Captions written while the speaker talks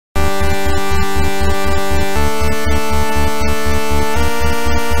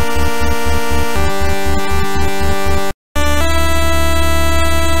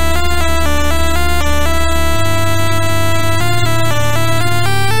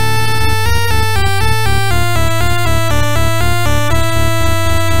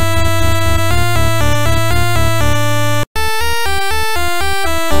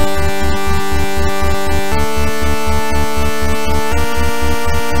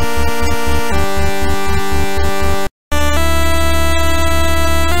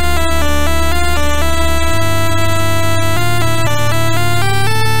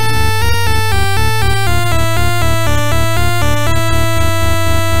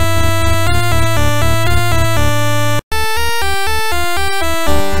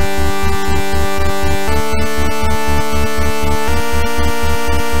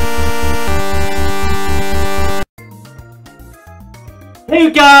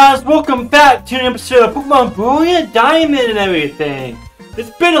you guys? Welcome back to an episode of Pokemon Brilliant Diamond and everything. It's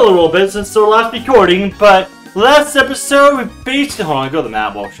been a little bit since the last recording, but last episode we basically... Hold on, go to the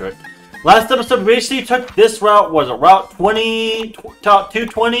map, walk short. Last episode we basically took this route, was it Route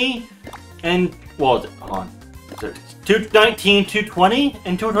 220? And, what was it? Hold on. 219, 220,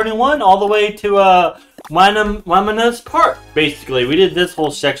 and 221, all the way to, Wamana's Park, basically. We did this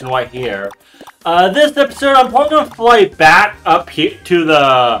whole section right here. This episode, I'm probably going to fly back up here to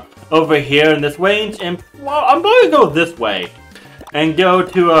the, over here in this range, and, well, I'm going to go this way. And go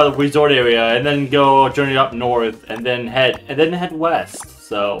to a resort area, and then go journey up north, and then head west.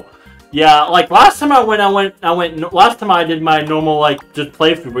 So, yeah, like last time last time I did my normal, like, just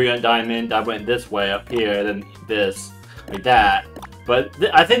playthrough Brilliant Diamond, I went this way up here, then this, like that. But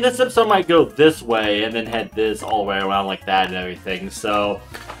I think this episode might go this way, and then head this all the way around like that and everything. So,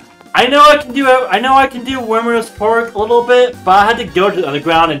 I know I can do Wamana's Park a little bit, but I had to go to the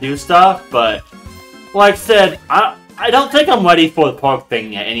underground and do stuff. But like I said, I don't think I'm ready for the park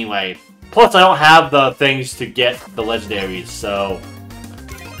thing yet. Anyway, plus I don't have the things to get the legendaries. So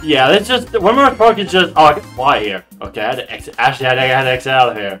yeah, it's just Wamana's Park is just. Oh, I can fly here. Okay, I had to exit. Actually, I had to exit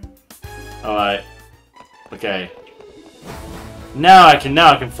out of here. All right. Okay. Now I can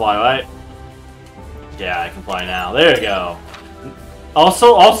fly, right? Yeah, I can fly now. There we go.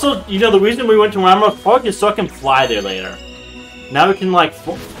 Also, you know, the reason we went to Wamana's Park is so I can fly there later. Now we can, like,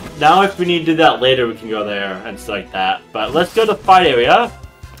 now if we need to do that later, we can go there and stuff like that. But let's go to the fight area.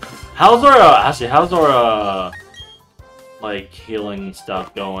 How's our, like, healing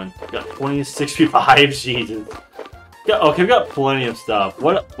stuff going? We got 2065, Jesus. Okay, we got plenty of stuff.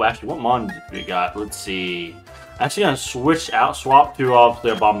 What mon did we got? Let's see. Actually gonna swap to off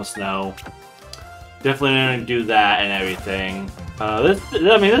their Bomb of Snow. Definitely gonna do that and everything. There's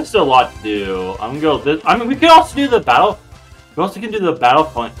still a lot to do. I'm gonna go this. I mean, we could also do the battle. We also can do the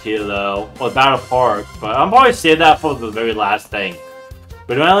Battlefront tier though, or Battle Park. But I'm probably save that for the very last thing.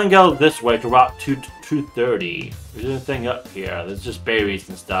 But I'm gonna go this way to Route 230. There's a thing up here. There's just berries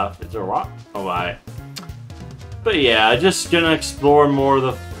and stuff. Is there a rock? Alright. But yeah, just gonna explore more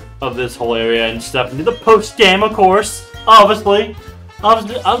of this whole area and stuff. And do the post game, of course. Obviously,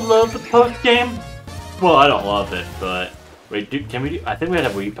 I love the post game. Well, I don't love it, but wait, can we do? I think we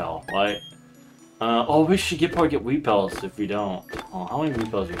have repel, right? Oh, we should probably get repels if we don't. Oh, how many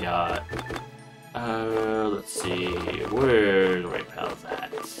repels we got? Let's see. Where's the repels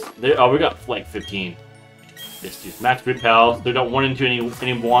at? Oh, we got like 15. Let's do max repels. They don't run into any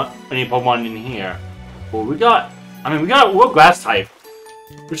Pokemon in here. Well, we got grass type.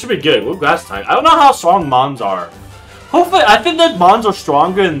 We should be good. We're grass type. I don't know how strong Mons are. Hopefully, I think that Mons are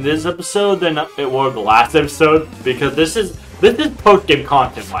stronger in this episode than it were the last episode, because this is post game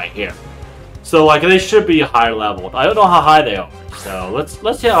content right here. So like they should be higher level. I don't know how high they are. So let's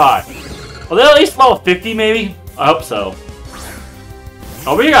see how high. Well, they're at least level 50 maybe. I hope so.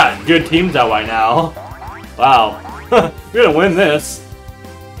 Oh, we got good teams out right now. Wow, we're gonna win this.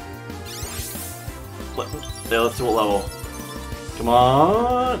 Let's see what level. Come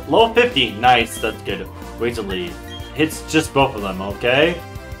on! Level 50! Nice, that's good. Wait to leave. Hits just both of them, okay?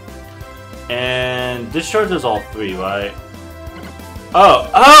 And discharges all three, right? Oh!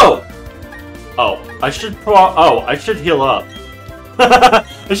 I should heal up. I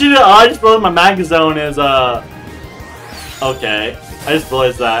just realized my Magazone is, okay. I just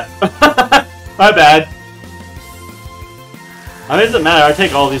realized that. My bad. I mean, it doesn't matter, I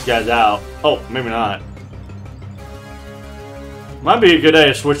take all these guys out. Oh, maybe not. Might be a good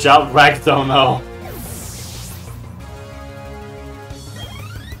idea to switch out Magazone though.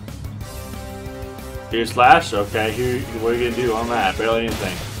 Here slash, okay. Here, what are you gonna do on that? Barely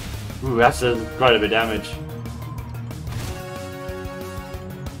anything. Ooh, that's quite a bit of damage.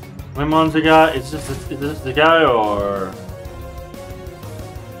 How many mons we got? Is this the guy or?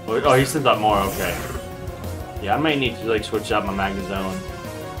 Oh, he sent out more. Okay. Yeah, I might need to like switch out my Magazone.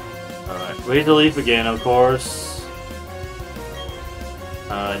 All right, raise the leaf again, of course.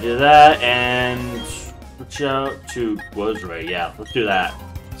 Do that and switch out to Rosary. Yeah, let's do that.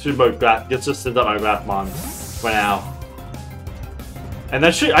 Let's just send up my Graphmon for now. And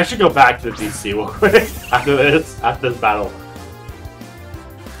then I should go back to the DC real quick after this battle.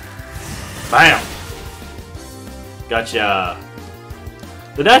 Bam! Gotcha.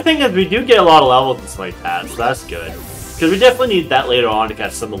 The nice thing is we do get a lot of levels and stuff like that, so that's good. Because we definitely need that later on to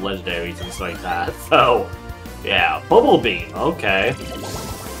catch some of the legendaries and stuff like that. So, yeah, Bubble Beam, okay.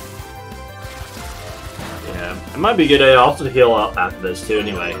 Yeah, it might be a good idea also to heal up after this too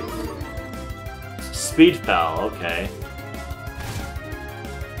anyway. Speed Fell, okay.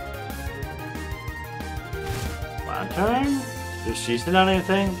 Lantern? Does she send out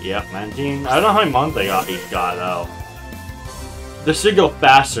anything? Yep, 19. I don't know how many months they got each guy though. This should go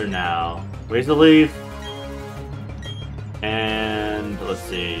faster now. Raise the leaf. And let's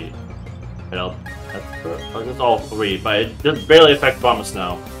see. That's all 3, but it just barely affects the bottom of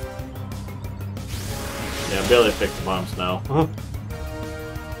snow. Yeah, barely affects the bottom of snow.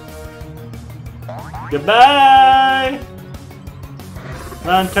 Goodbye!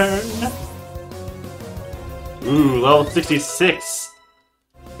 Lantern! Ooh, level 66.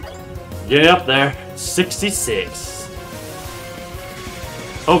 Get up there. 66.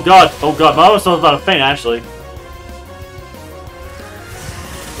 Oh god, my almost was about to faint actually.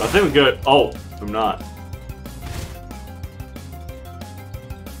 I think we're good. Oh, we're not.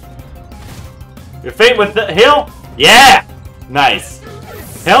 You're faint with the heal? Yeah! Nice.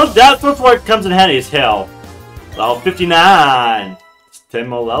 Hell, that's what comes in handy is hell. Level 59. It's 10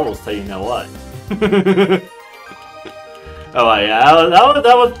 more levels, so you know what. Oh yeah,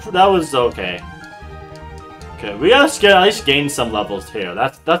 that was okay. Okay, we gotta at least gain some levels here.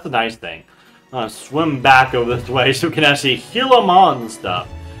 That's the nice thing. I'm gonna swim back over this way so we can actually heal them on and stuff.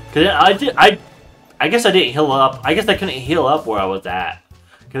 Cause I guess I didn't heal up. I guess I couldn't heal up where I was at.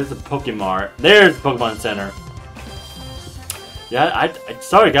 Cause it's a Pokemon. There's the Pokemon Center. Yeah, I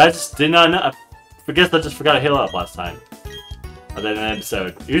sorry guys, did not know. I guess I just forgot to heal up last time. Other than an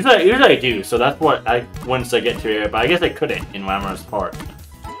episode. Usually I do, so that's what I once I get to here, but I guess I couldn't in Rammer's part.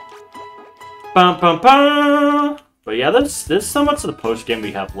 Bum bum bum. But yeah, there's so much of the post game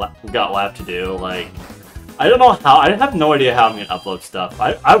we got left to do. Like, I don't know how. I have no idea how I'm gonna upload stuff.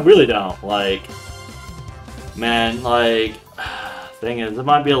 I really don't. Like, man, like, thing is, there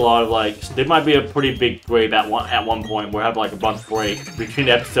might be a lot of like, there might be a pretty big break at one point where I have like a bunch of break between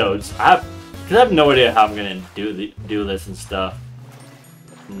episodes. Cause I have no idea how I'm gonna do this and stuff.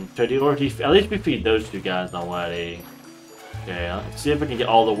 At least we feed those two guys already. Okay, let's see if we can get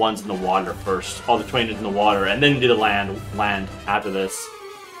all the ones in the water first. All the trainers in the water, and then do the land after this.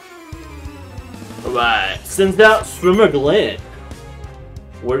 Alright, sends out Swimmer Glenn.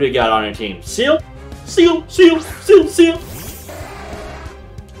 What do you got on your team? Seal? Seal, seal, seal, seal.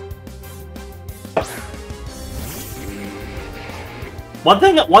 One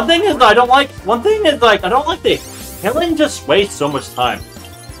thing is I don't like the healing just wastes so much time.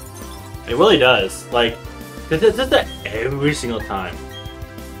 It really does. Like, cause it's just that every single time.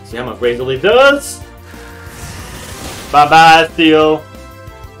 See how much Razor Leaf does? Bye bye, Theo.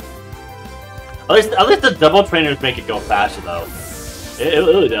 At least the double trainers make it go faster though. It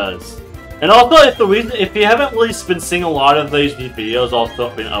really does. And also, if you haven't really been seeing a lot of these videos also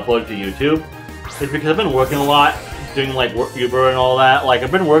been uploaded to YouTube, it's because I've been working a lot, doing like Uber and all that. Like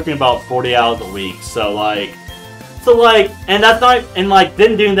I've been working about 40 hours a week, and that's not, and like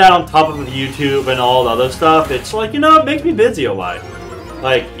then doing that on top of the YouTube and all the other stuff, it's like, you know, it makes me busy a lot.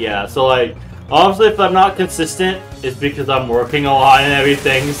 Like, yeah, so like, obviously if I'm not consistent, it's because I'm working a lot and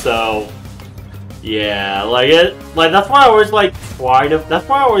everything, so yeah, that's why I always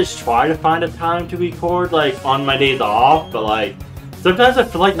try to find a time to record, like, on my days off, but like, sometimes I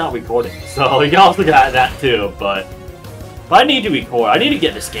feel like not recording, so you also got that too, but I need to record, I need to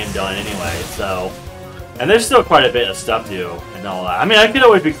get this game done anyway, so. And there's still quite a bit of stuff to do and all that. I mean, I could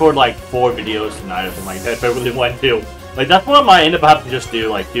always record like 4 videos tonight or something like that if I really want to. Like, that's what I might end up having to just do.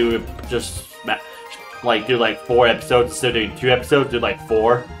 Like, do like 4 episodes instead of doing 2 episodes. Do like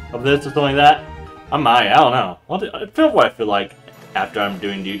 4 of this or something like that. I don't know. I feel what I feel like after I'm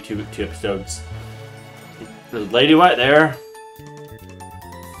doing 2 episodes. There's a lady right there.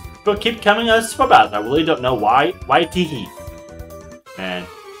 But keep coming as Swabaz. I really don't know why. Why teehee? Man.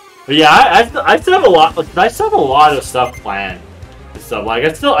 But yeah, I still have a lot. I still have a lot of stuff planned. So like,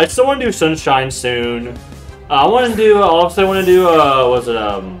 I still want to do Sunshine soon. I want to do. Also, want to do.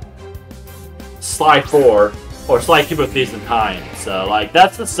 Sly 4 or Sly Cube of Thieves in Time. So like,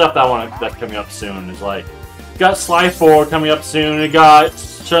 that's the stuff that I want. That's coming up soon. Is like, got Sly 4 coming up soon. We got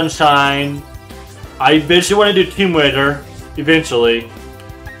Sunshine. I eventually want to do Tomb Raider eventually.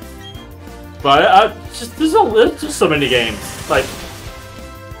 But there's just so many games. Like,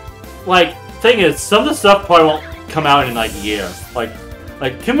 thing is, some of the stuff probably won't come out in like a year. Like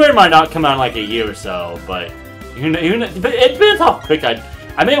Tomb Raider might not come out in like a year or so, but but it depends how quick it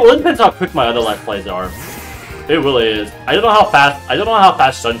really depends how quick my other Let's Plays are. It really is. I don't know how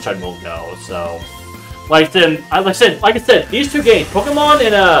fast Sunshine will go. So, like I said, these 2 games, Pokemon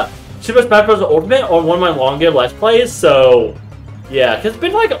and Super Smash Bros. Ultimate, are one of my longest Let's Plays. So, yeah, because it's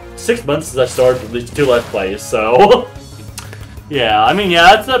been like 6 months since I started these 2 Let's Plays. So. Yeah, I mean,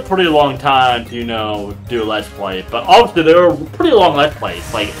 yeah, that's a pretty long time to, you know, do a Let's Play. But obviously, there are pretty long Let's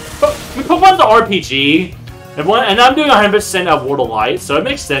Plays. Like, Pokemon's an RPG, And I'm doing 100% of World of Light, so it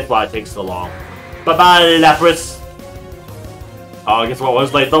makes sense why it takes so long. Bye-bye, Lapras. Oh, guess what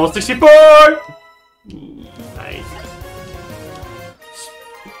was late? Level 64! Nice.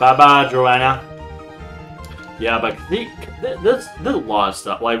 Bye-bye, Joanna. Yeah, but there's a lot of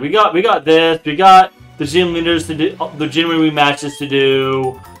stuff. Like, we got this, we got the gym leaders to do, the gym rematches to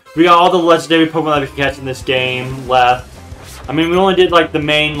do. We got all the legendary Pokemon that we can catch in this game left. I mean, we only did, like, the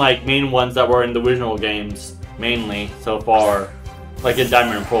main ones that were in the original games, mainly, so far. Like in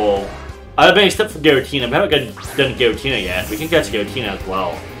Diamond and Pearl. I mean, except for Giratina. We haven't done Giratina yet. We can catch Giratina as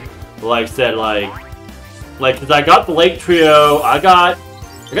well. But like I said, cause I got the Lake Trio, I got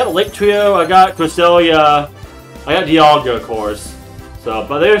the Lake Trio, I got Cresselia, I got Dialga, of course. So,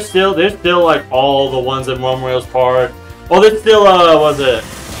 but there's still like all the ones in Romeo Park. Oh, there's still what's it?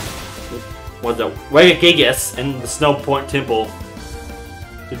 Gigas and the Snow Point Temple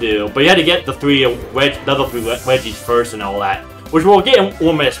to do. But you had to get the other three Wedgies first and all that, which we'll get in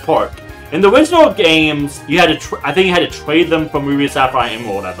Romeo Park. In the original games, you had to I think you had to trade them from Ruby, Sapphire, and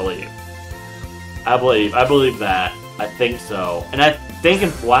Emerald, I believe. I believe that. I think so. And I think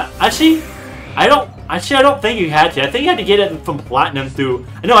in actually, I don't think you had to. I think you had to get it from Platinum through.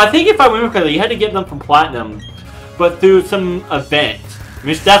 No, I think if I remember correctly, you had to get them from Platinum, but through some event. I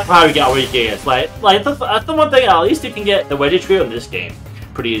mean, that's how you get all your Gigas. Like that's the one thing. At least you can get the Wedgie Trio in this game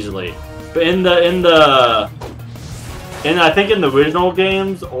pretty easily. But I think in the original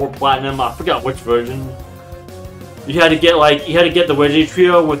games or Platinum, I forgot which version. You had to get the Wedgie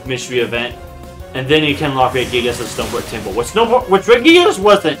Trio with Mystery Event, and then you can unlock your Gigas at Stonebrook Temple. Which Gigas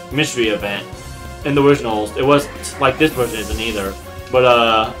wasn't Mystery Event in the originals. It was like this version isn't either.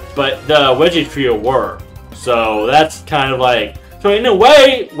 But the Wedgie Trio were. So that's kind of like, so in a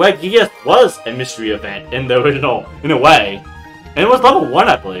way, Gigas was a Mystery Event in the original, in a way. And it was level 1,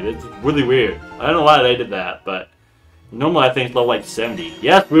 I believe. It's really weird. I don't know why they did that, but normally I think it's level like 70.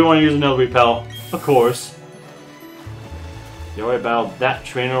 Yes, we want to use another repel, of course. You already battled that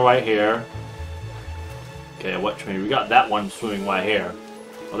trainer right here. Okay, what trainer? We got that one swimming right here.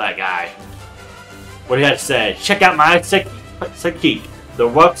 Well, that guy. What do you have to say? Check out my Psychic. The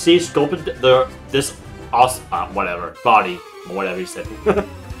rough sea sculpted this awesome whatever body or whatever you said.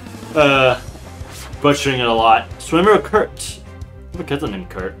 Butchering it a lot. Swimmer Kurt. I have a cousin named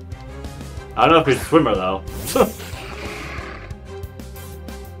Kurt. I don't know if he's a swimmer though.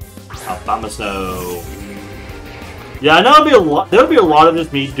 Abomasnow. Yeah, I know there'll be a lot of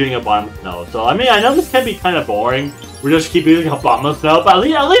this me doing Abomasnow. So I mean, I know this can be kind of boring. We just keep using Abomasnow, but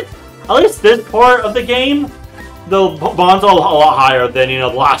at least this part of the game, the bonds are a lot higher than the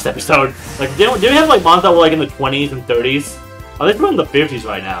last episode. Like, didn't we have like bonds that were like in the 20s and 30s? At least we're in the 50s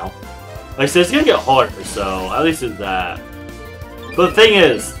right now. Like, so it's gonna get harder. So at least it's that. But the thing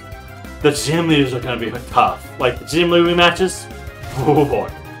is, the gym leaders are gonna be tough. Like the gym leader matches. Oh boy.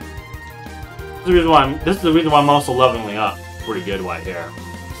 This is the reason why I'm also leveling up pretty good right here.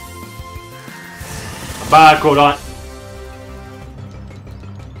 Bye, Codon.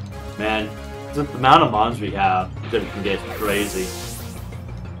 Man, the amount of mons we have that we can get is crazy.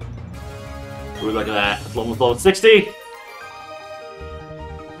 Ooh, look at that. It's almost level 60.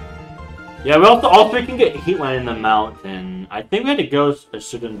 Yeah, we also can get Heatland in the mountain. I think we had to go a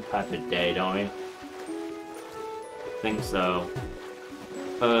certain type of day, don't we? I think so.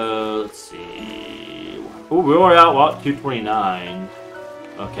 Let's see. Ooh, we were out Route 229.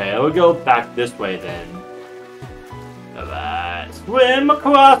 Okay, we'll go back this way then. Alright. Swim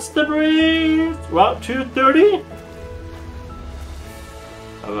across the breeze! Route 230?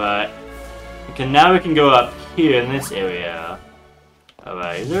 Alright. Okay, now we can go up here in this area.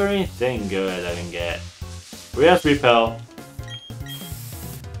 Alright, is there anything good I can get? We have to repel.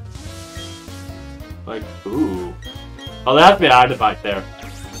 Like, ooh. Oh, there has to be an item back there.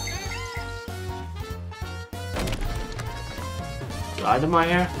 Is there an item right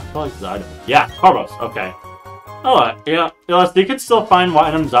here? I feel like there's an item. Yeah, Carbos, okay. Oh, yeah, you can still find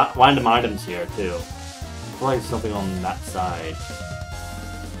random items here, too. I feel like there's something on that side.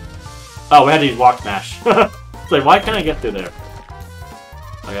 Oh, we had to use Rock Smash. It's like, why can't I get through there?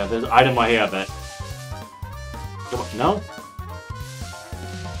 Oh yeah, there's an item right here, I bet. No?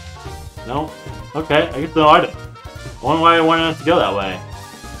 No? Okay, I guess no item. I wonder why I wanted us to go that way.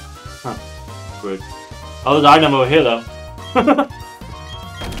 Huh. Weird. Oh, there's an item over here, though.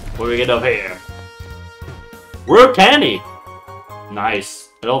 What do we get over here? Rare candy! Nice.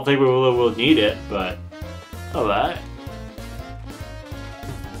 I don't think we really will need it, but... Alright.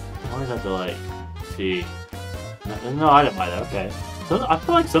 Why does that have to, like... see? There's no item either, okay. So, I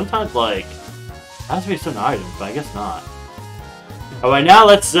feel like sometimes, like... there has to be certain items, but I guess not. Alright, now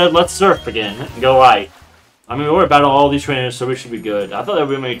let's surf again and go right. I mean, we're about all these trainers, so we should be good. I thought there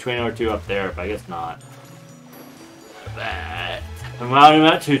would be maybe a trainer or two up there, but I guess not. And now we're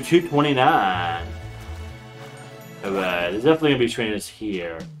at to 229. Alright, there's definitely gonna be trainers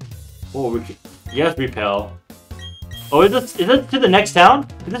here. Oh, we can, yes, repel. Oh, is this to the next town?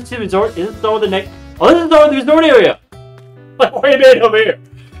 Is this to the resort? Is this over the next? Oh, this is over the resort area. What are you doing over here?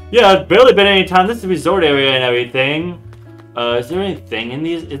 Yeah, it's barely been any time. This is the resort area and everything. Is there anything in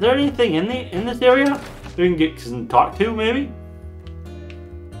these? Is there anything in this area we can get some talk to maybe?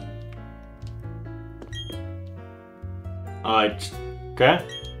 Alright, okay.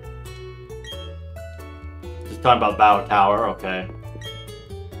 Just talking about Battle Tower, okay.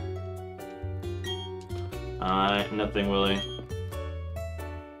 Alright, nothing really.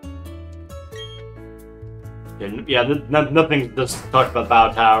 Yeah, nothing. Just talk about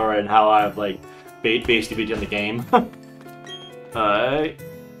Battle Tower and how I've like basically beaten the game. Alright.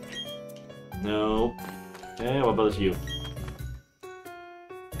 No. Okay, what about you?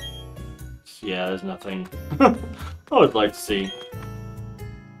 Yeah, there's nothing. I would like to see.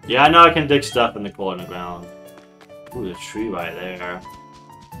 Yeah, I know I can dig stuff in the coal in the ground. Ooh, there's a tree right there.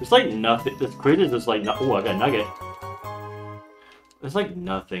 There's like nothing. This crater is just like no. Oh, I got a nugget. There's like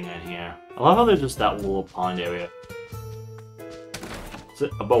nothing in here. I love how there's just that little pond area. So,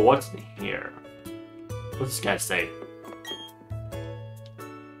 but what's in here? What's this guy say?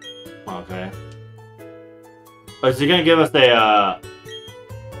 Okay. Oh, is he gonna give us a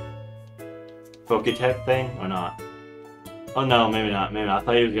Poketech thing or not? Oh no, maybe not. Maybe not. I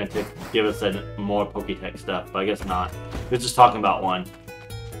thought he was gonna give us more Poketech stuff, but I guess not. He was just talking about one.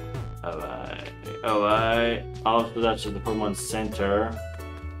 Alright. Alright. Also, that's just the Pokemon Center.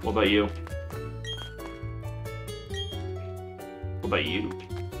 What about you? What about you?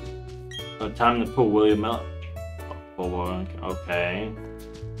 Oh, time to pull William up. Oh, okay.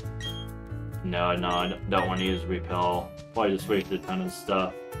 No, I don't want to use repel. Probably just wasted a ton of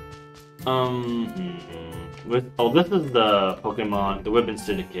stuff. This is the Pokemon, the Ribbon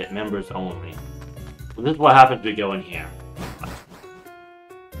Syndicate, members only. Well, this is what happens if we go in here.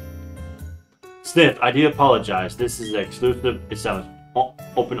 Sniff, I do apologize. This is exclusive. It sounds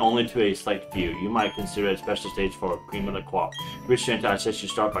open only to a select few. You might consider it a special stage for Cream of the Crop. Which I suggest you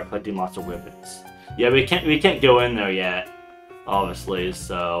start by collecting lots of ribbons. Yeah, we can't go in there yet, obviously.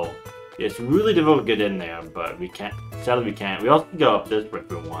 So it's really difficult to get in there, but we can't. Sadly, we can't. We also can go up this way if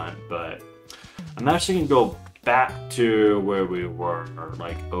we want, but I'm actually gonna go back to where we were,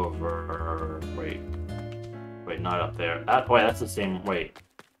 like over. Wait, not up there. Wait, that's the same. Wait.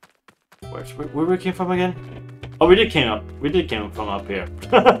 Where we came from again? Oh, we did came from up here.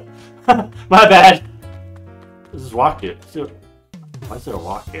 My bad. This is rock here. Why is there a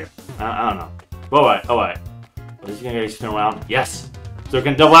rock here? I don't know. Oh wait. Is he gonna turn around? Yes. So we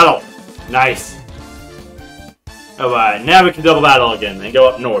can double battle. Nice. Alright, now we can double battle again and go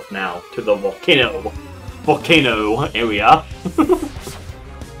up north now to the volcano area.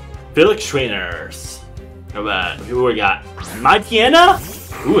 Felix Trainers. Alright, who we got? Mightyena?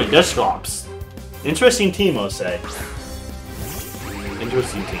 Ooh, and Dusclops. Interesting team, I'll say.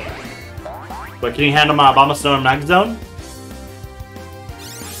 Interesting team. But can you handle my Abomasnow and Mag Zone?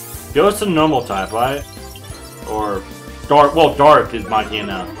 Goes to normal type, right? Or dark. Well, dark is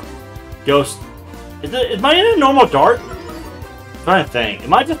Mightyena. Ghost. Is Mightyena normal dark? I'm trying to think. It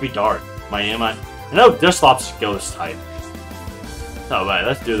might just be dark. Mightyena. I know Dusclops is ghost type. Alright,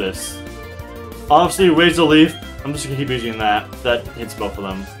 let's do this. Obviously, Razor Leaf. I'm just gonna keep using that. That hits both of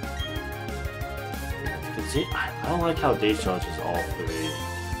them. See, I don't like how Day Charge is all three.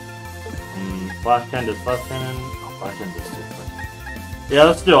 Flash Cannon does Flash Cannon. Oh, Flash Cannon does too. Yeah,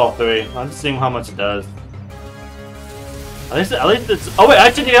 let's do all three. I'm just seeing how much it does. At least it's. Oh wait,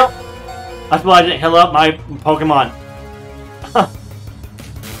 I should heal. That's why I didn't heal up my Pokemon.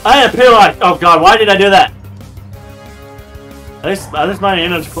 I am paralyzed. Oh god, why did I do that? At least my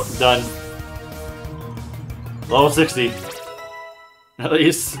energy's done. Level 60. At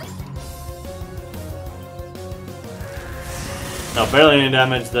least. No, barely any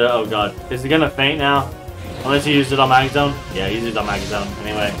damage there. Oh god. Is he gonna faint now? Unless he used it on Mag Zone? Yeah, he used it on Mag Zone.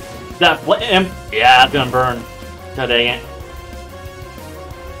 Anyway. That flame! Yeah, it's gonna burn. God dang it.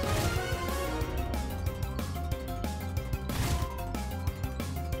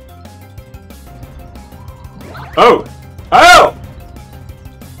 Oh! Oh!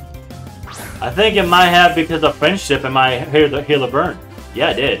 I think it might have because of friendship and my heal the burn.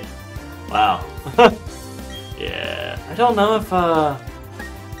 Yeah, it did. Wow. Yeah. I don't know if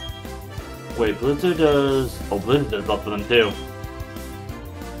wait, Blizzard does. Oh, Blizzard does both of them too.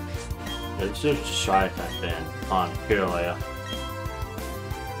 Yeah, let's just try to type in on Pyralea.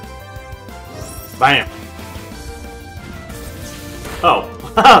 Bam! Oh.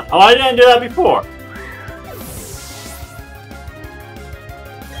 Oh, I didn't do that before.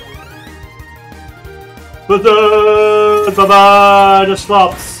 Bye-bye, just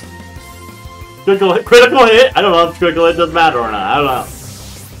flops. Critical hit? I don't know if critical hit doesn't matter or not. I don't know.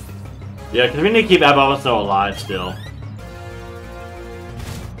 Yeah, because we need to keep Ababasno alive still.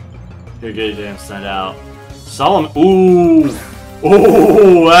 You're good, James. Send out. Solomon. Ooh.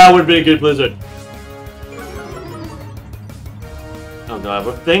 Ooh, that would be a good blizzard. Oh god,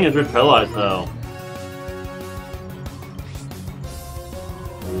 what thing is repellized though?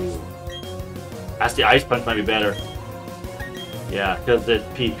 Ooh. That's the ice punch might be better. Yeah, because the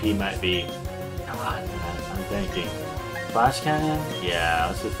PP might be. God, I'm thinking. Flash cannon? Yeah,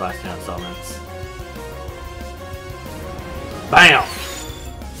 let's do flash cannon summons. Bam!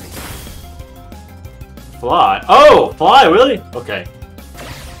 Fly. Oh! Fly, really? Okay.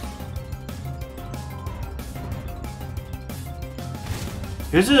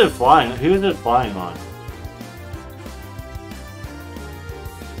 Who's it flying? Who's it flying on?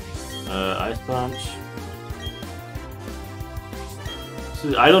 Ice punch.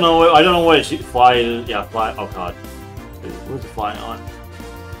 So, I don't know. I don't know what fly is. Yeah, fly. Oh god. What's it flying on?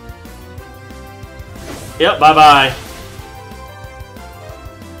 Yep. Bye bye.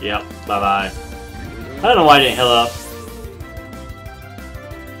 Yep. Bye bye. I don't know why I didn't heal up.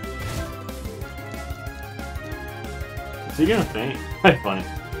 Is he gonna faint? That's funny.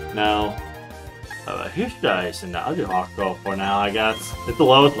 No. Who should I send that? I'll do Hawk Girl for now, I guess. It's the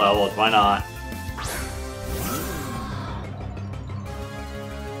lowest level, why not?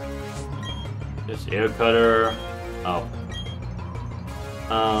 Just air cutter. Oh.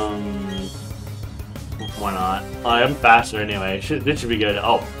 Why not? I'm faster anyway. This should be good.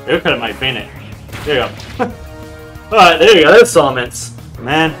 Oh, air cutter might faint it. There you go. Alright, there you go. There's Solomons.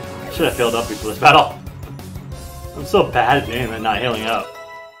 Man, I should have filled up before this battle. I'm so bad at aiming and not healing up.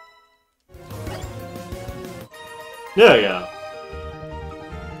 There we go.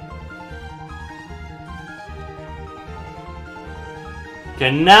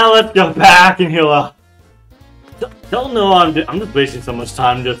 Okay, now let's go back and heal up. Don't know I'm just wasting so much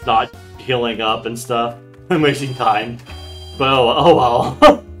time just not healing up and stuff. I'm wasting time. But oh well.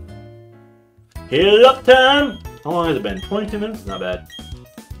 Heal up time! How long has it been? 22 minutes? Not bad.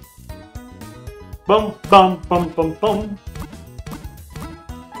 Boom, boom, boom, boom, boom.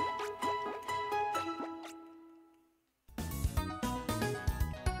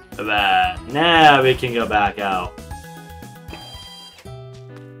 Now we can go back out.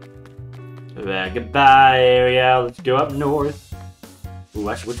 Goodbye, area. Let's go up north. Ooh,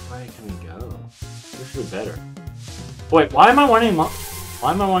 actually, which way can we go? This is better. Wait, why am I wanting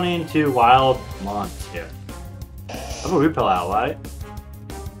to wild mons here? I'm gonna repel out, right?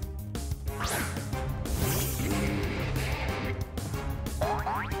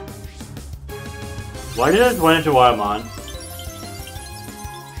 Why did I just went into wild mon?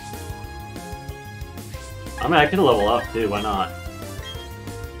 I mean, I could level up too, why not?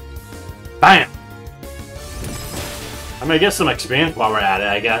 Bam! I'm gonna get some experience while we're at it,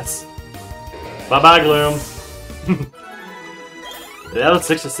 I guess. Bye-bye, Gloom. That was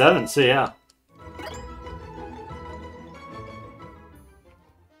 6 or 7, so yeah.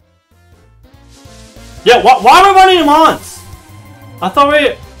 Yeah, why am I running him on? I thought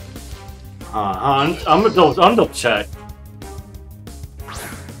we... I'm gonna double check.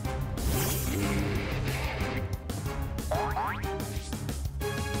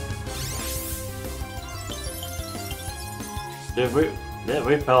 Did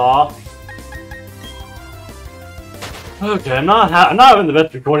we fell off? Okay, I'm not having the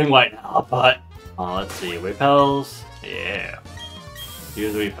best recording right now, but let's see, repels, yeah.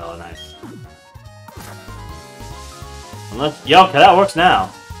 Use repel, nice. Unless, yeah, okay, that works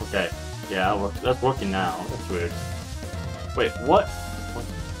now. Okay, yeah, that works. That's working now. That's weird. Wait, what?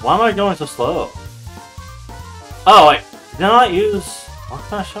 Why am I going so slow? Oh, wait, did I not use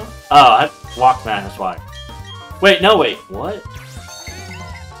Walkman shot? Oh, I had Walkman, that's why. Wait, no, wait, what?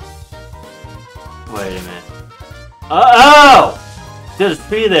 Wait a minute. Oh! There's a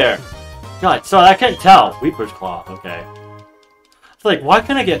tree there. God, sorry, I couldn't tell. Reaper's Claw, okay. It's like, why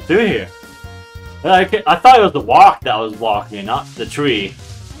can't I get through here? I thought it was the walk that was walking, not the tree.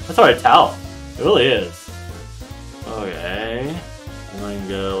 That's hard to tell. It really is. Okay. I'm gonna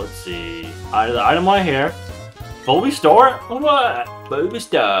go, let's see. The item right here. Full restore? What? Full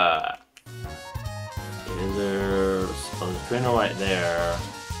restore. Is there... Oh, there's a trainer right there.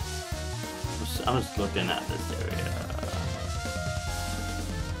 I'm just looking at this area.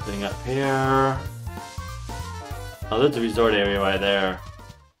 Thing up here. Oh, there's a resort area right there.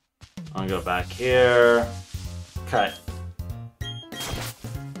 I'm gonna go back here. Cut.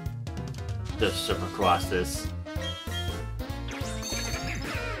 just zip across this.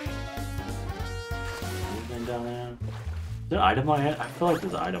 Anything down there? Is there an item on here? I feel like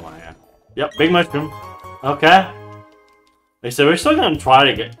there's an item on here. Yep, big mushroom. Okay. Like, so we're still gonna try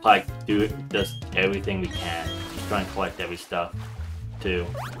to get, like, do just everything we can. Just try and collect every stuff, too.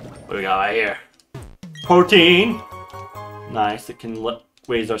 What do we got right here? Protein! Nice, it can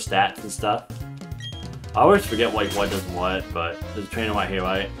raise our stats and stuff. I always forget like what does what, but there's a trainer right here,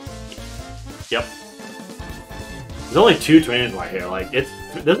 right? Yep. There's only 2 trainers right here. Like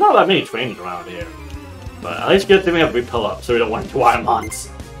there's not that many trainers around here. But at least good thing we have refill up, so we don't want to Watermons.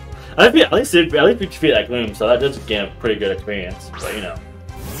 At least we defeat that gloom, so that does get a pretty good experience. But you know,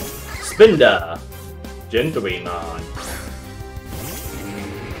 Spinda, Gen 3 non.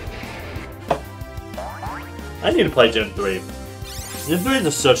 I need to play Gen 3. Gen 3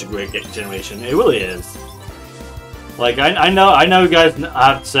 is such a great generation. It really is. Like, I know you guys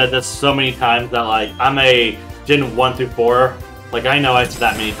have said this so many times that, like, I'm a Gen 1 through 4. Like, I know I've said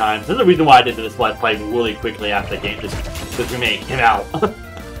that many times. There's a reason why I did this Let's Play really quickly after the game, this remake came out.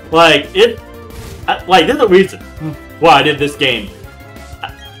 Like, there's a reason why I did this game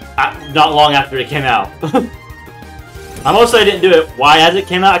not long after it came out. I mostly didn't do it as it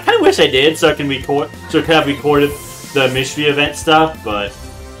came out. I kind of wish I did, so I could have recorded the mystery event stuff, but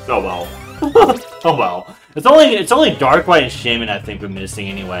oh well. Oh well. It's only Dark White and Shaman I think we're missing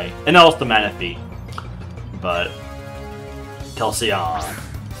anyway, and also Manaphy. But Kelsey on.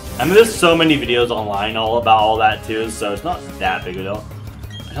 I mean, there's so many videos online all about all that too, so it's not that big a deal.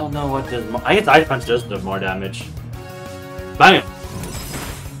 I don't know what does more. I guess Ice Punch does more damage. Bam!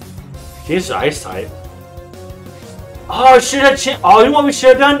 Here's Ice type. Oh, should have oh, you know what we should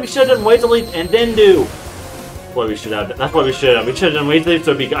have done? We should have done Ways Leap and then do. What we should have done. That's what we should have. We should have done Ways Leap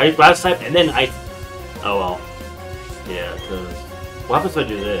so it'd be Ice Blast type and then Ice. Oh well. Yeah, because what happens if I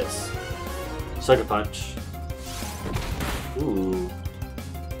do this? Sucker Punch. Ooh.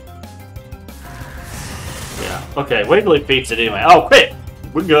 Yeah. Okay, Ways Leap beats it anyway. Oh, quit!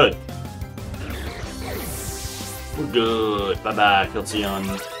 We're good. We're good. Bye bye, Kiltsion.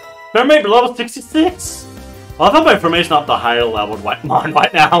 Mermaid level 66. I thought my formation's not the higher leveled Whitemon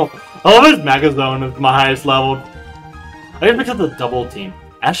right now. I love his Magazone is my highest leveled. I guess because of the double team.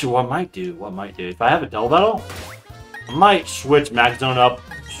 Actually, what I might do, if I have a double battle, I might switch Magazone up,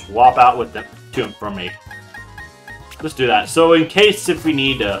 swap out with them to Informate. Let's do that. So in case if we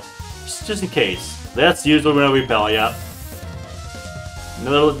need to, just in case, let's use the Winnow Repel, yeah.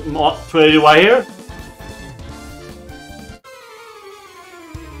 Another try right here.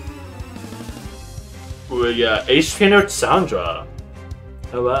 We got Ace Trainer Sandra.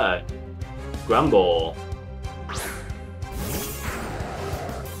 Alright. Grumble.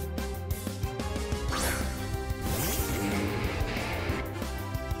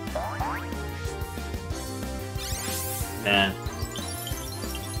 Man.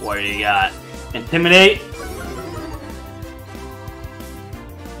 What do you got? Intimidate?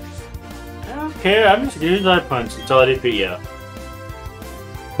 I don't care, I'm just using that punch until I defeat you.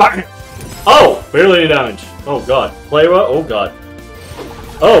 Bang! Oh! Barely any damage. Oh god. Player, oh god.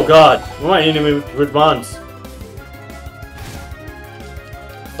 Oh god. We might need to move with bonds.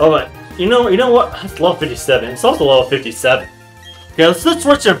 Oh, but you know what? That's level 57. It's also level 57. Okay, let's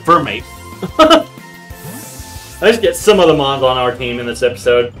switch to Informate. Let's get some of the Mons on our team in this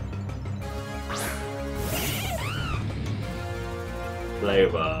episode. Play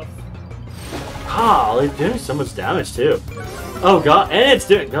rough. Ah, they're doing so much damage too. Oh god, and it's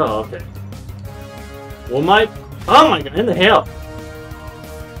doing. Oh, okay. Well, oh my god, in the hell.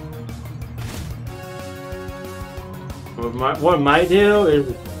 What I might do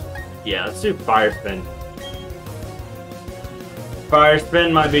is, yeah, let's do Fire Spin. Fire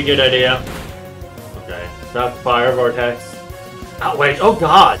Spin might be a good idea. Okay, stop Fire Vortex. Oh wait, oh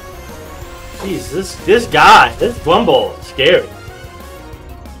god. Jeez, this guy, this Bumble is scary.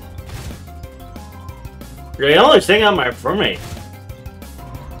 You're the only thing on my Informate.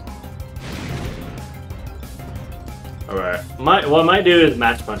 Alright. What I might do is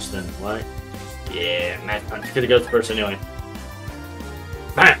Match Punch then, right? Yeah, Match Punch, because it goes first anyway.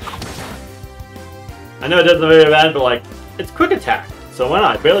 Bam! I know it doesn't look very bad, but like, it's quick attack. So why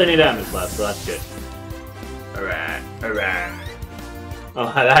not? Barely any damage left, so that's good. Alright, alright. Oh,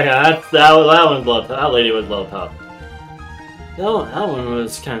 that one's low. That lady was low top. That one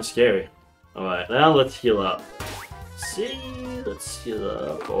was kind of scary. Alright, now let's heal up. Let's heal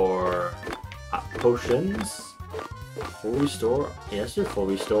up. Or hot potions. Full restore. Yes, do full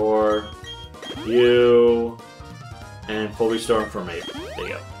restore. You. And full restore Informate. There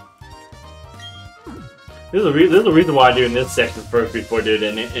you go. There's a reason why I'm doing this section first before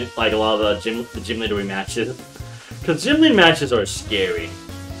doing it in like a lot of the gym leader rematches. Because gym leader matches are scary.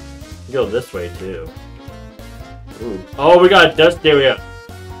 You go this way too. Ooh. Oh, we got a dust area.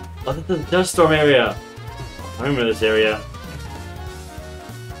 Oh, this is a dust storm area. I remember this area.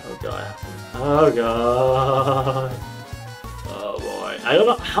 Oh god. Oh god. Oh boy. I don't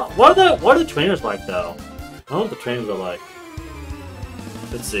know what are the trainers like though? I don't know what the trainers are like.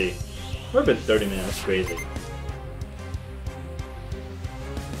 Let's see. We've been 30 minutes, that's crazy.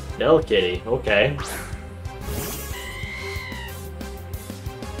 Hello Kitty, okay.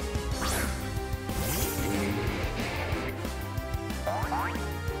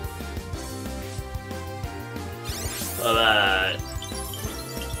 Alright.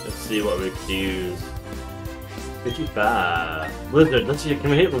 Let's see what we can use. 55. Blizzard, let's see, can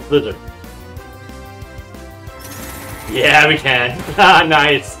we hit with Blizzard? Yeah, we can.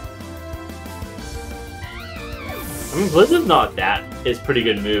 Nice. I mean, Blizzard's not that. It's a pretty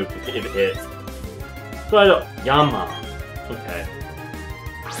good move if it hits. So I don't. Yama. Okay.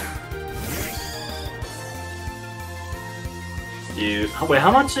 Dude. Oh, wait,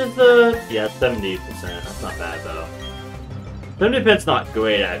 how much is the. Yeah, 70%. That's not bad though. 70%'s not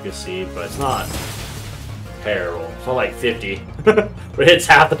great accuracy, but it's not terrible. It's not like 50. But it hits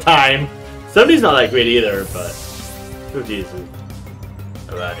half the time. 70's not that great either, but. Oh, Jesus.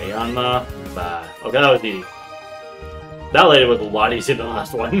 Alright, Yanma. Bye. Okay, that was easy. That lady was a lot easier than the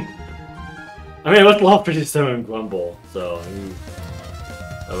last one. I mean, it was level 57 Grumble, so.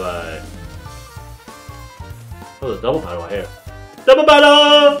 Alright. Oh, there's a double battle right here. Double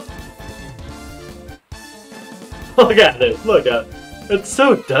battle! Look at this, look at it. It's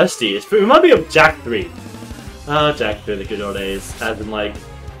so dusty. It reminds me of Jak 3. Jak 3, the good old days. As in, like,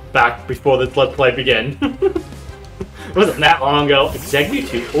 back before this Let's Play began. It wasn't that long ago.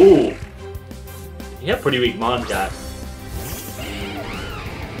 Executive 2. Ooh. You have pretty weak mons, guys.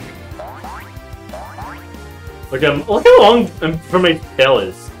 Look how long Informate's tail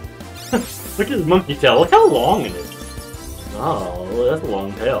is. Look at his monkey tail. Look how long it is. Oh, that's a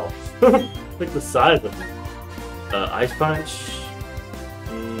long tail. Look the size of it. Ice Punch.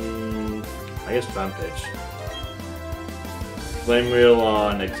 I guess Rampage. Flame Wheel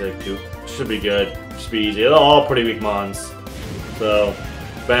on Execute. Should be good. Should be easy. They're all pretty weak mons. So,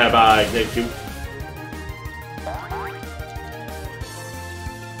 bye bye, Execute.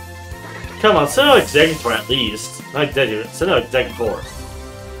 Come on, send out Executor at least. Not Executor, send out Executor.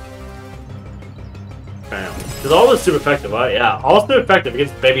 Bam. Because all is super effective, right? Yeah, all super effective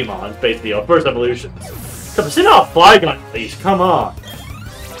against baby mons, basically, or first evolutions. Come on, send out a Flygon at least, come on.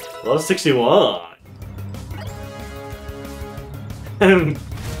 Level 61.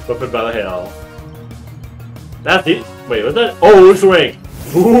 Weapon by the hell. That's it. Wait, what's that? Oh, swing.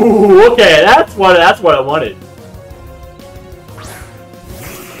 Ooh, okay, that's what I wanted.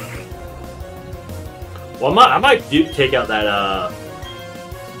 Well, I might take out that,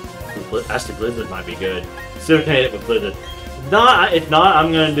 Astro Blizzard might be good. See if I can hit it with Blizzard. If not,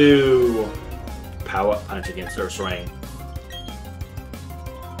 I'm gonna do Power Punch against Earth Ring.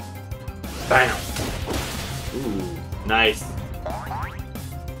 Bam! Ooh, nice.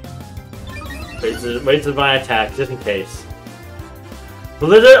 Wait to my attack, just in case.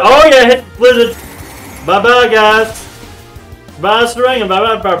 Blizzard! Oh yeah, hit Blizzard! Bye-bye, guys! Bye, String, and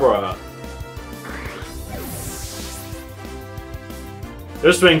bye-bye, Barbara.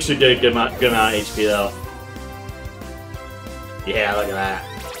 This swing should get a good amount of HP though. Yeah, look at that.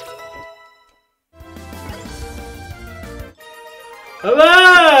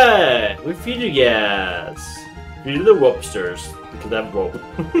 Alright! We feed you gas. Feed you the Whoopsters. Because I'm rope.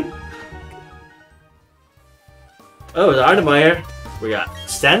 Oh, there's an item right here. We got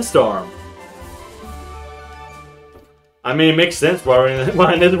Sandstorm. I mean, it makes sense why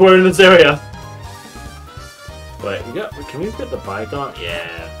we're in this area. Wait, can we get the Python?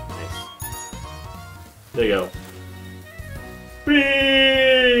 Yeah, nice. There you go.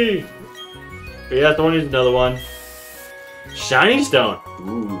 Whee! Yeah, don't use another one. Shiny Stone.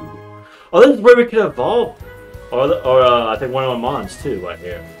 Ooh. Oh, this is where we could evolve. Or I think one of our mons too, right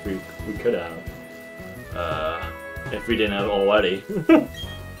here. We could have. If we didn't have it already.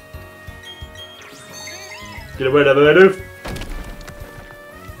 Get away, Dave.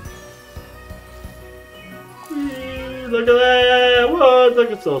 Look at that! What?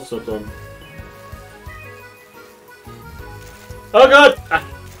 Look at something. Oh god! Ah,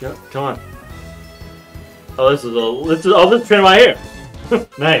 yeah, come on. Oh, this is train right here.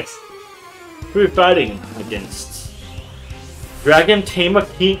 Nice. Who are we fighting against? Dragon Tamer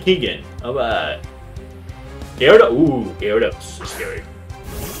Keegan. Alright. Gyarados. Ooh, Gyarados is scary.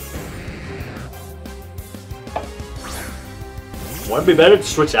 Wouldn't it be better to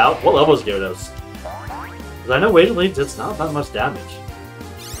switch out? What level is Gyarados? Because I know Razor Leaf does not that much damage.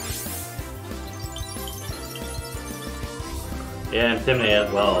 Yeah, Intimidate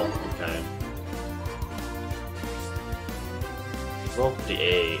as well. Okay. Level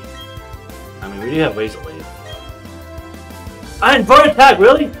 58. I mean, we do have Razor Leaf. I avoided attack,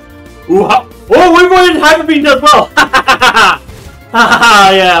 really? Ooh, oh, we avoided Hyper Beam as well!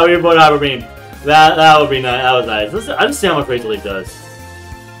 Yeah, we avoided Hyper Beam. That would be nice. That was nice. I just see how much Razor Leaf does.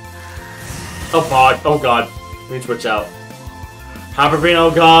 Oh god, oh god. We need to switch out. Hyper Beam,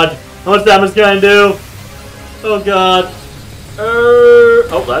 oh god. How much damage can I do? Oh god.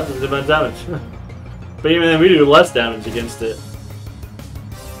 Oh, that does immense damage. But even then, we do less damage against it.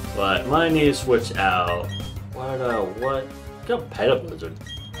 But might need to switch out. What? Go pet up Blizzard.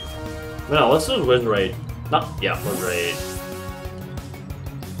 No, let's do Wizard Raid. Wizard Raid.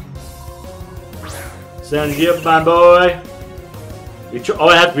 Send you up, my boy. Oh,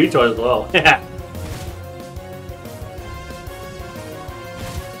 I have to recharge as well. Yeah.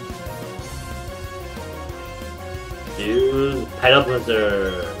 Use pet up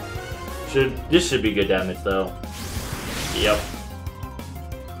Blizzard. This should be good damage though. Yep.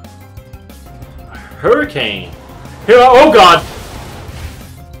 Hurricane. Here, oh god!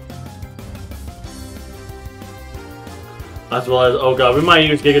 As well as, oh god, we might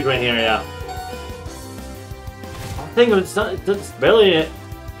use Giga Drain here, yeah. I think it's barely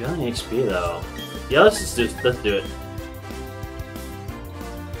HP though. Yeah, let's do it.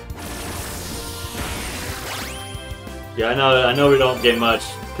 Yeah, I know we don't get much,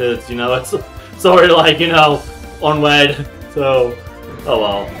 cause you know it's already like, you know, unwed. So, oh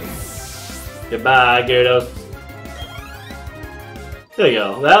well. Goodbye, Gyarados. There you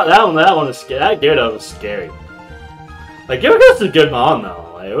go. That one is scary. That Gyarados is scary. Like, Gyarados is a good mom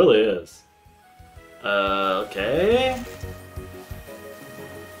though. Like, it really is. Okay.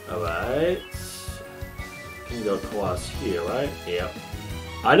 Alright. Can go across here, right? Yep.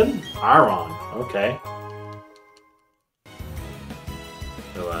 Item? Iron. Okay.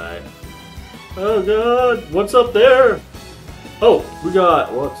 Alright. Oh god! What's up there? Oh, we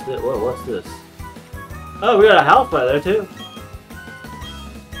got... What's this? What's this? Oh, we got a house by there too.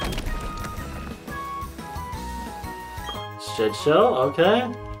 Shed Shell,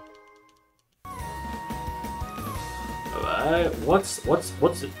 okay. Alright, what's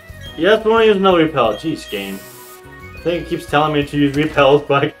it? Yes, we want to use another repel. Jeez, game. I think it keeps telling me to use repels,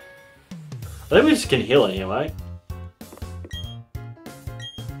 but I think we just can heal it here, right?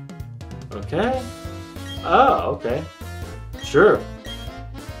 Okay. Oh, okay. Sure.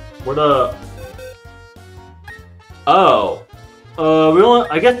 What oh.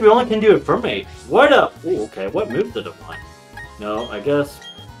 I guess we only can do it for me. What up? Ooh, okay, what move did it want? No, I guess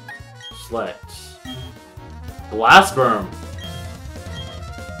Select. Blast Burn.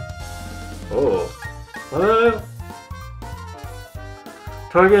 Oh.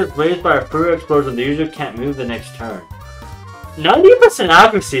 Target is raised by a further explosion. The user can't move the next turn. 90%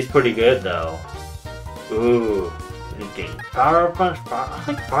 accuracy is pretty good though. Ooh. Power Punch. I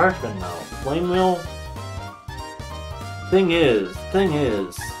like Fire Spin though. Flame Wheel. Thing is, this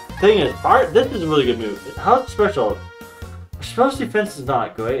is a really good move. How's special? Special defense is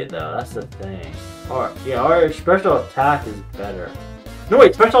not great though. That's the thing. Our special attack is better. No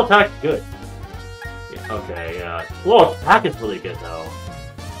wait, special attack is good. Yeah, okay, yeah. Well, attack is really good though.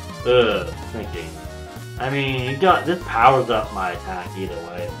 Thinking. I mean, this powers up my attack either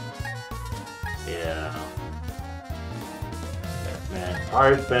way. Yeah. Man,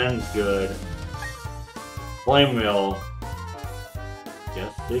 Fire Spin's good. Flame Wheel.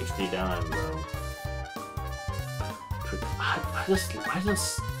 Just 60 down, bro. I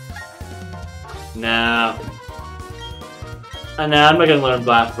just... Nah. Nah, I'm not gonna learn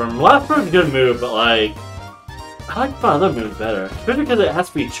Blast Burn. Blast Burn's a good move, but like... I like my other moves better. Especially because it has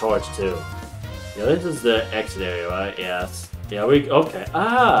to be charged too. Yeah, this is the exit area, right? Yes. Yeah, okay.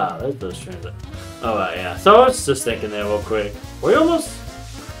 Ah, there's those transit. Alright, yeah. So I was just thinking there real quick. We almost...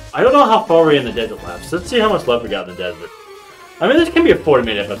 I don't know how far we're in the desert left. So let's see how much left we got in the desert. I mean, this can be a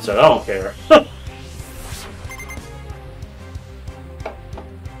 40-minute episode. I don't care.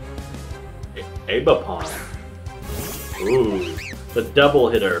 Abapon. Ooh, the double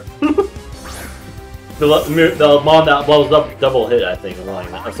hitter. the mon that blows up double hit, I think, or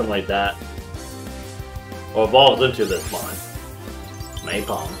something like that. Or evolves into this mon.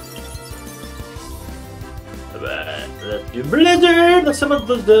 Maypon. Let's do Blizzard! Let's summon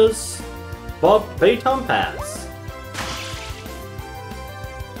this. Bob Phaeton Pass.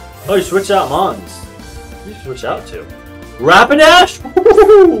 Oh, you switch out Mons. You switch out to Rapidash?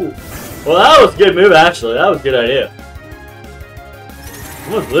 Well, that was a good move, actually. That was a good idea.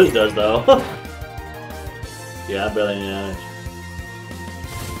 What Blizz does though. Yeah, barely any damage.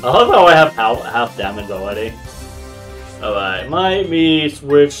 I love how I have half damage already. Alright, might be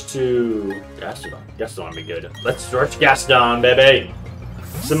switch to Gastrodon. Gastrodon would be good. Let's search Gastrodon, baby!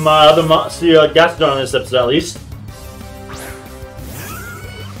 Some other Gastrodon in this episode at least.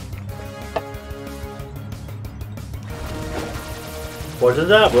 What is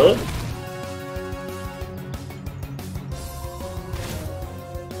that, bro?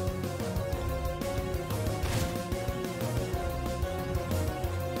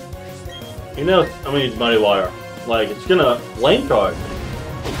 You know, I'm gonna use Muddy Water. Like, it's gonna flame charge.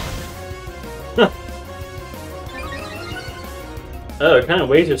 Oh, it kind of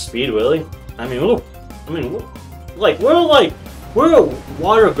wastes your speed, really. I mean, we're a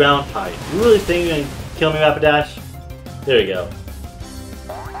water ground type. You really think you're gonna kill me, Rapidash? There you go.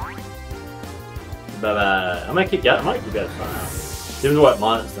 Bye bye. I might keep that for now. This is what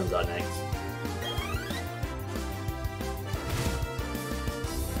monsters are next.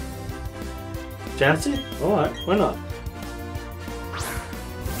 Chansey? Alright, why not?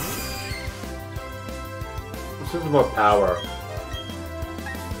 This is more power.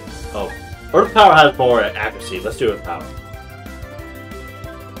 Oh. Earth power has more accuracy. Let's do Earth power.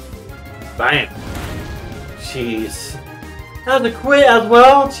 Bam! Jeez. That was a crit as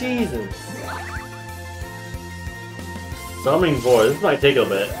well? Jesus. Summoning Void. This might take a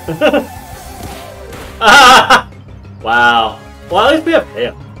bit. Wow. Well, at least we have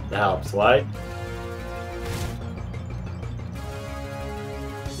hail. That helps, right?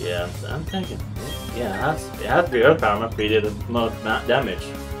 Yeah, I'm thinking. Yeah, it has to be Earth Power. Must be the most damage.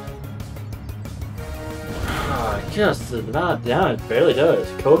 Just the amount of damage barely does.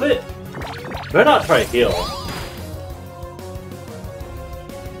 COVID? Better not try to heal.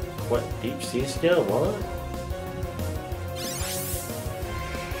 What? Deep Sea Scale? What?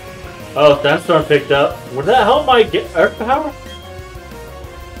 Oh, Sandstorm picked up. Would that help my Earth Power?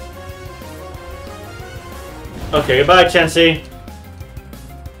 Okay, goodbye, Chansey.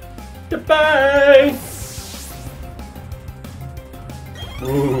 Goodbye!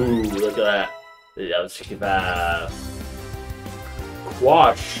 Ooh, look at that. That was 65.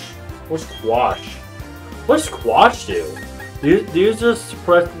 Quash. What's Quash? What's Quash do? Do you just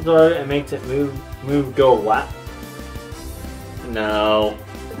suppress the target and makes it move go lap? No.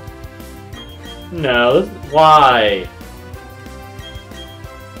 No, why?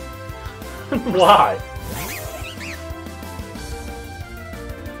 Why?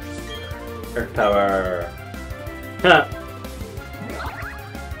 Earth power. Huh.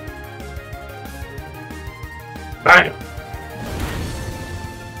 Bang!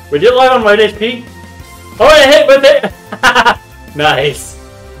 We did live on right HP. Oh, I hit with it! Nice.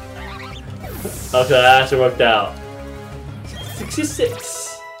 Okay, that actually worked out.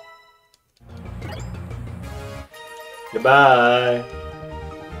 66. Goodbye.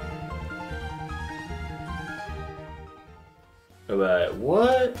 Alright,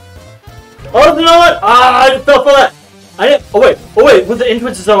 what? Oh, you know what? Ah, I just fell for that. I didn't. Oh wait. With the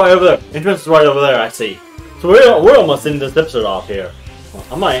entrance is right over there. Entrance is right over there. I see. So we're almost in this episode off here.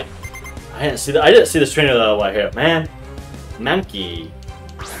 Well, I didn't see the trainer though right here, man. Mankey.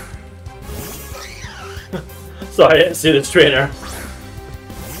 Sorry, I didn't see this trainer.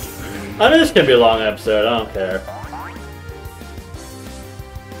 I mean, this can be a long episode. I don't care.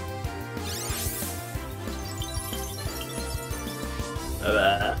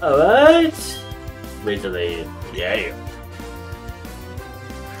 Alright. Razor Lead. Yeah.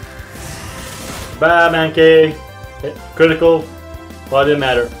 Bye, Mankey. Hit critical. Well, it didn't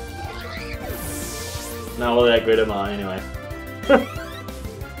matter. Not really that great of mine, anyway.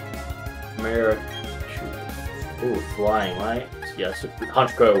 Mirror. Ooh, flying, right? Yes,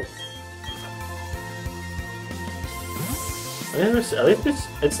 Hunch Crow. At least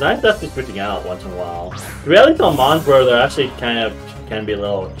it's nice that they're switching out once in a while. The reality on Mons where they're actually can be a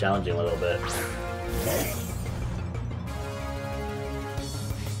little challenging a little bit.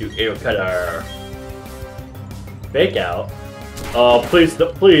 Do Air Cutter. Fake out. Oh, please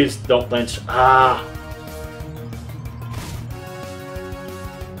don't flinch. Ah.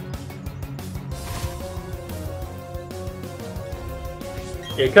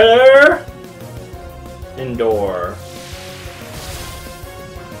 Air Cutter. Indoor.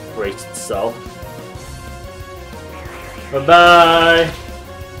 Brace itself. Bye-bye!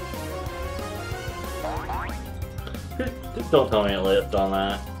 Don't tell me it lived on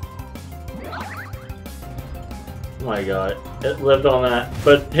that. Oh my god. It lived on that.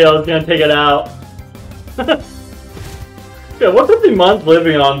 But Tail's gonna take it out. Yeah, what's with the month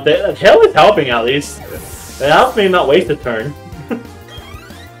living on? Tail is helping at least. It helps me not waste a turn.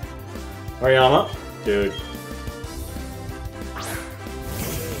 Hariyama, dude.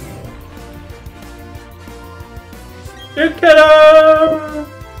 Dude, kiddo!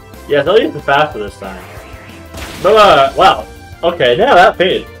 Yeah, they'll use the faster this time. But, wow. Okay, now that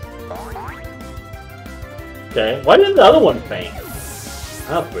faded. Okay, why didn't the other one faint?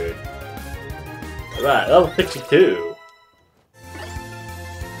 That's weird. Alright, that was 62.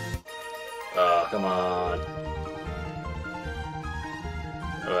 Oh, come on.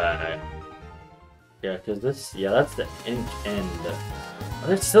 Alright. Yeah, cause this, yeah, that's the end. Oh,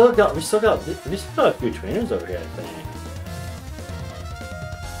 we still got a few trainers over here, I think.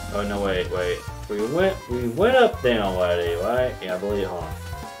 Oh no, wait. We went up there already, right? Yeah, I believe, hold on.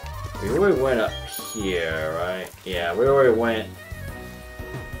 We already went up here, right? Yeah, we already went.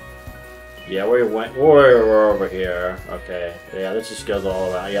 Yeah, we're over here. Okay. Yeah, this just goes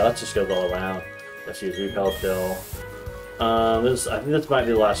all around. Yeah, that just goes all around. Let's use repel still. I think this might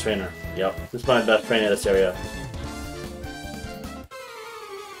be the last trainer. Yep, this is my best trainer in this area.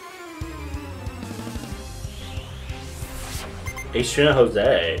 Ace Trainer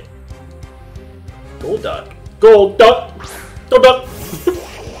Jose. Gold Duck. Gold Duck! Gold Duck!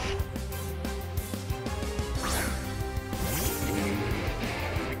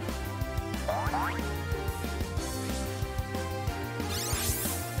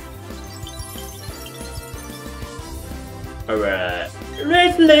 Alright.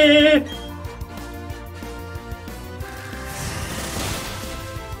 Leslie!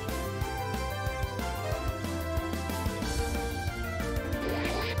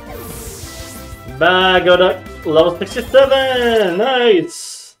 Bye, go to level 67!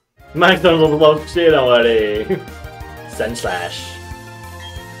 Nice! Max on level 68 already. Sun Slash.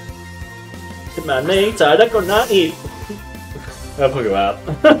 My mates, I don't not eat. I'll poke you out.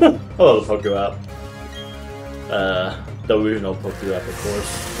 I'll poke you out. The original poke you out, of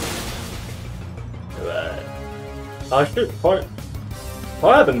course. Alright. Oh, shoot, probably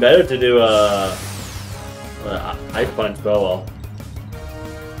have been better to do Ice Punch Bolo.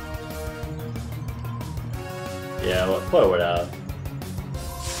 Yeah, well, probably would have.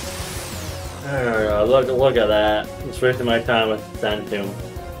 Look at that. Just wasting my time with Sand Tomb.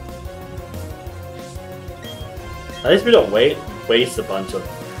 At least we don't waste a bunch of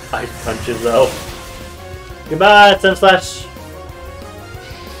ice punches though. Goodbye, Sun Slash.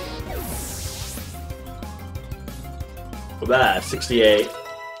 Goodbye, 68.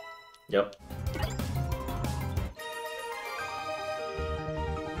 Yep.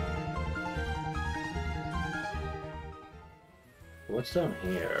 What's down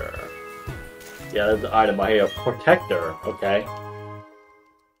here? Yeah, there's the item right here. Protector. Okay.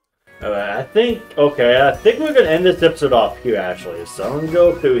 Alright, I think we're gonna end this episode off here actually. So I'm gonna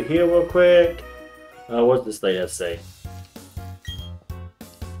go through here real quick. What's this lady say?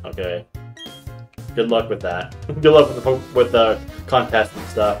 Okay. Good luck with that. Good luck with the contest and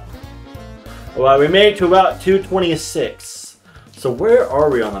stuff. Well, we made it to about 226. So where are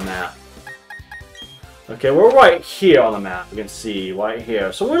we on the map? Okay, we're right here on the map. You can see right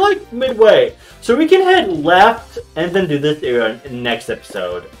here. So we're like midway. So we can head left and then do this area in the next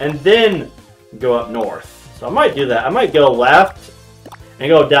episode, and then go up north. So I might do that. I might go left and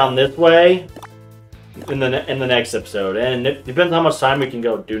go down this way in the next episode, and it depends on how much time we can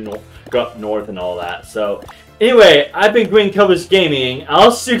go up north and all that. So anyway, I've been GreenCobrasGaming.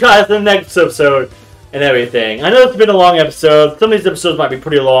 I'll see you guys in the next episode and everything. I know it's been a long episode. Some of these episodes might be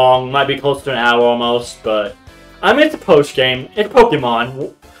pretty long, might be close to an hour almost, but I mean, it's a post game. It's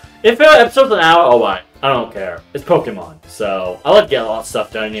Pokemon. If an episode's an hour, alright. I don't care. It's Pokemon, so I like to get a lot of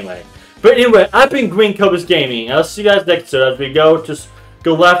stuff done anyway. But anyway, I've been GreenCobrasGaming. I'll see you guys next episode as we go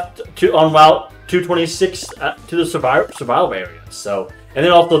left on Route 226 to the survival area. So, and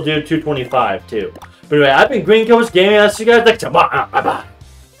then also do 225 too. But anyway, I've been GreenCobrasGaming. I'll see you guys next time. Bye bye.